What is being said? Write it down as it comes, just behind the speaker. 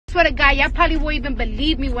swear to God, y'all probably won't even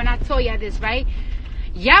believe me when I told y'all this, right?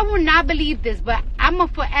 Y'all will not believe this, but I'ma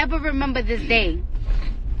forever remember this day.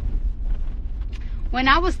 When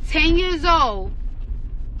I was 10 years old,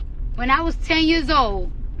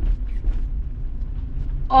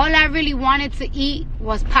 all I really wanted to eat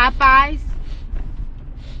was Popeyes.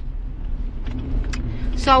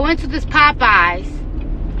 So I went to this Popeyes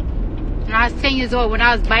when I was 10 years old. When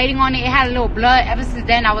I was biting on it, it had a little blood. Ever since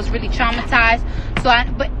then, I was really traumatized.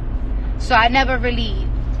 So I never really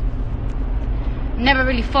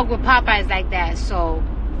fuck with Popeyes like that. So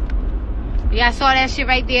y'all saw that shit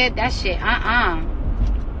right there. That shit,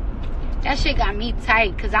 that shit got me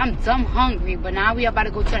tight because I'm dumb hungry. But now we about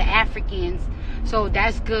to go to the Africans, so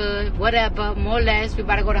that's good. Whatever, more or less, we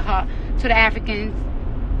about to go to the Africans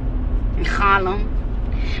in Harlem.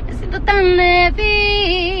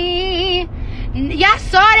 Y'all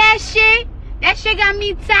saw that shit? That shit got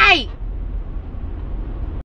me tight.